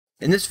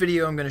In this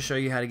video, I'm going to show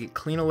you how to get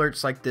clean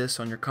alerts like this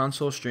on your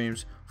console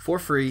streams for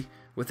free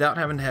without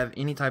having to have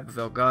any type of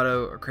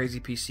Elgato or crazy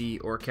PC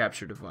or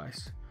capture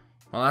device.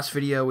 My last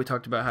video, we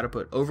talked about how to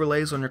put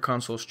overlays on your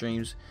console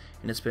streams,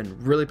 and it's been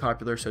really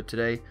popular, so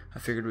today I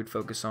figured we'd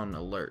focus on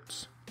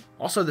alerts.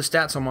 Also, the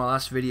stats on my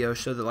last video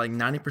show that like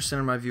 90%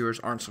 of my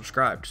viewers aren't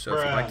subscribed, so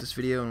if you like this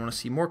video and want to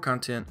see more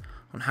content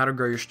on how to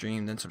grow your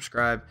stream, then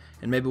subscribe,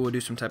 and maybe we'll do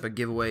some type of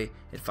giveaway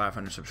at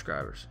 500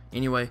 subscribers.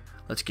 Anyway,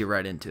 let's get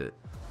right into it.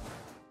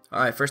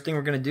 Alright, first thing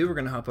we're going to do, we're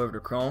going to hop over to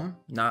Chrome,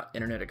 not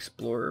Internet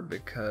Explorer,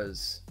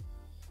 because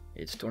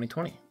it's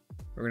 2020.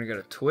 We're going to go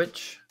to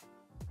Twitch.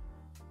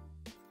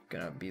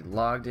 Going to be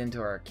logged into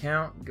our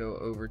account, go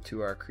over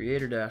to our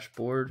creator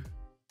dashboard.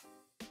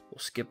 We'll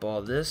skip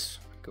all this,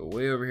 go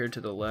way over here to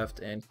the left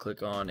and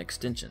click on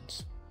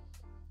extensions.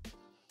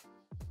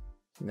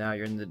 Now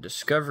you're in the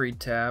discovery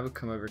tab,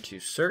 come over to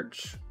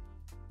search.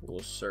 We'll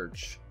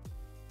search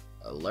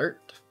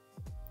alert.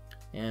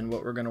 And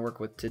what we're going to work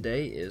with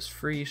today is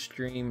free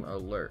stream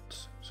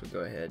alerts. So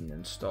go ahead and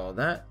install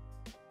that.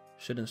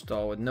 Should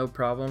install with no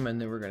problem, and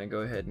then we're going to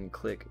go ahead and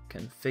click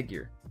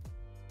configure.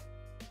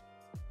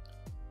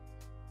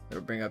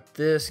 It'll bring up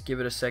this, give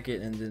it a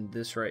second, and then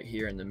this right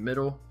here in the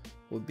middle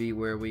will be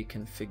where we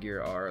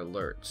configure our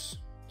alerts.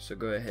 So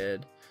go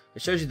ahead.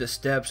 It shows you the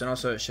steps, and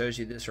also it shows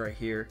you this right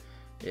here.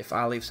 If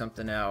I leave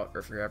something out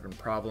or if you're having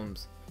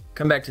problems,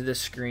 come back to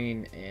this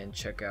screen and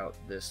check out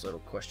this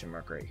little question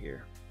mark right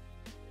here.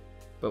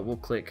 But we'll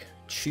click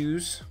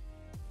choose,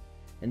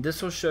 and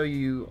this will show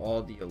you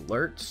all the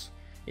alerts.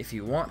 If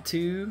you want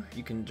to,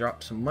 you can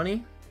drop some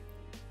money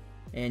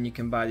and you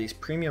can buy these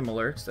premium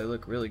alerts. They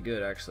look really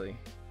good, actually.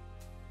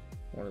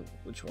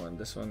 Which one?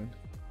 This one?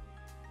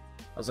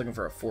 I was looking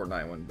for a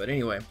Fortnite one, but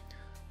anyway,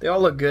 they all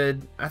look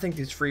good. I think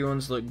these free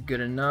ones look good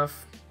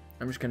enough.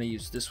 I'm just going to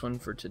use this one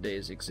for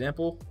today's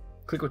example.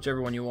 Click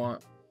whichever one you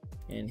want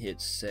and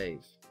hit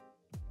save.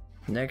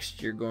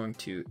 Next, you're going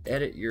to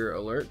edit your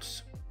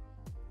alerts.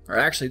 Or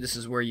actually, this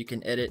is where you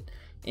can edit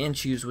and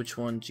choose which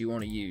ones you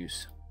want to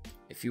use.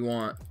 If you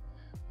want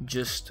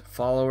just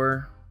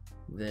follower,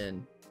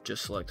 then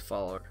just select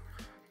follower,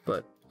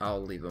 but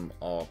I'll leave them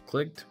all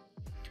clicked.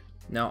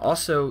 Now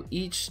also,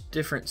 each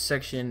different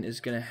section is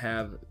going to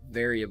have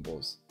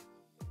variables.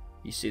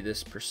 You see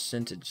this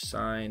percentage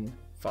sign,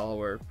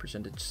 follower,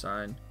 percentage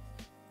sign.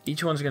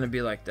 Each one's going to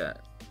be like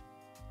that.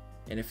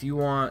 And if you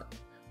want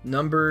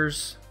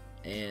numbers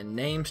and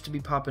names to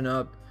be popping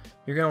up,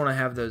 you're going to want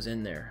to have those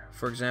in there.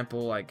 For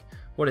example, like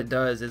what it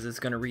does is it's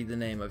going to read the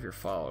name of your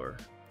follower.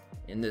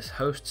 In this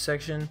host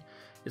section,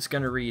 it's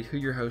going to read who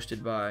you're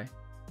hosted by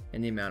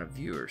and the amount of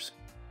viewers.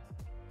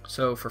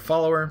 So for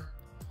follower,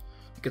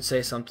 you could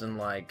say something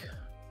like,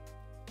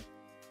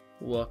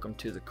 welcome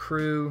to the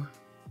crew.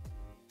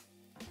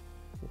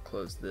 We'll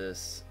close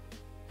this,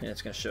 and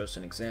it's going to show us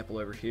an example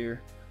over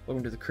here.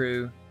 Welcome to the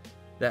crew.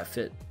 That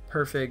fit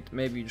perfect.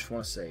 Maybe you just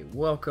want to say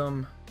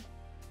welcome.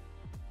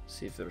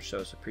 See if it'll show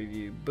us a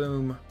preview.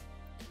 Boom.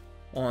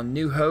 On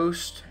new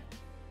host,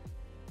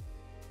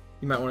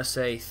 you might want to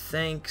say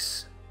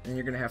thanks, and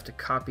you're going to have to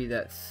copy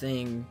that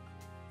thing,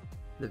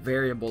 the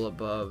variable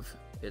above.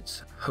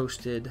 It's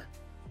hosted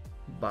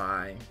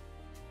by.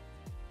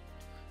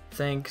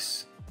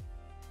 Thanks,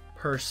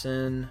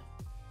 person,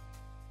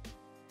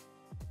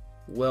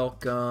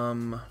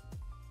 welcome,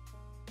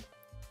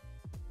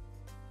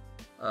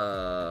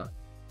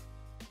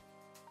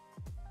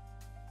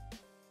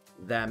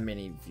 that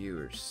many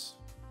viewers.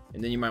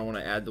 And then you might want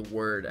to add the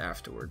word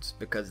afterwards,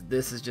 because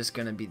this is just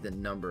going to be the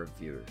number of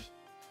viewers.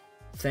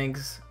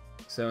 Thanks,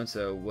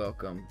 so-and-so,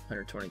 welcome,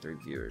 123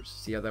 viewers.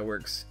 See how that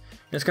works?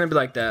 And it's going to be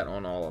like that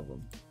on all of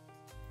them.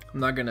 I'm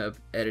not going to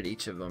edit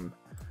each of them.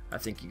 I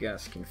think you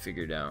guys can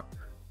figure it out.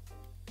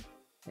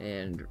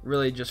 And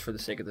really, just for the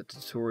sake of the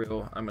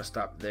tutorial, I'm going to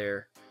stop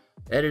there.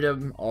 Edit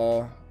them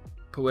all.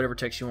 Put whatever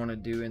text you want to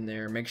do in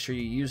there. Make sure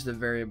you use the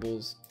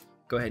variables.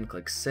 Go ahead and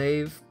click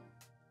save.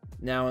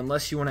 Now,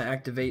 unless you want to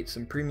activate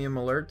some premium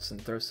alerts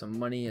and throw some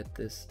money at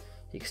this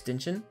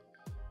extension,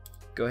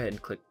 go ahead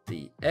and click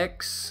the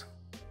X.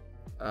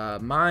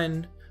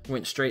 Mine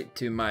went straight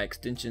to my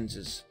extensions.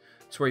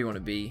 It's where you want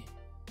to be.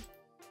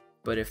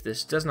 But if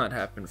this does not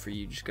happen for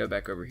you, just go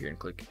back over here and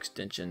click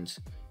extensions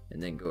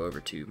and then go over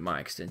to my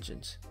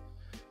extensions.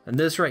 And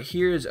this right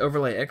here is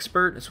Overlay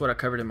Expert. It's what I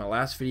covered in my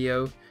last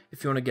video.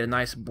 If you want to get a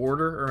nice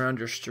border around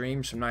your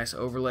stream, some nice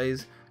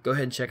overlays, go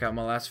ahead and check out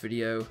my last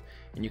video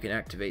and you can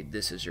activate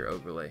this as your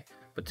overlay.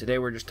 But today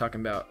we're just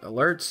talking about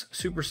alerts.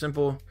 Super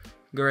simple.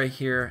 Go right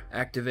here,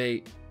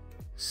 activate,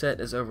 set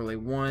as overlay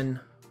 1,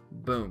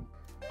 boom,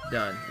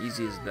 done.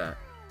 Easy as that.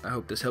 I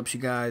hope this helps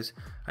you guys.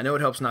 I know it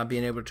helps not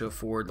being able to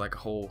afford like a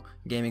whole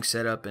gaming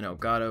setup in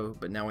Elgato,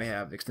 but now we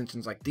have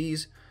extensions like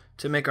these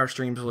to make our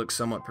streams look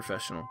somewhat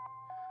professional.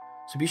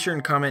 So be sure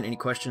and comment any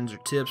questions or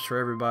tips for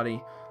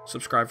everybody.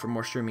 Subscribe for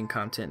more streaming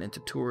content and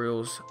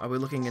tutorials. I'll be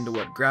looking into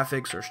what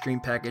graphics or stream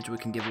package we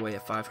can give away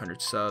at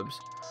 500 subs.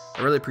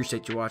 I really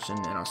appreciate you watching,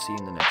 and I'll see you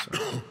in the next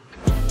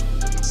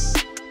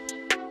one.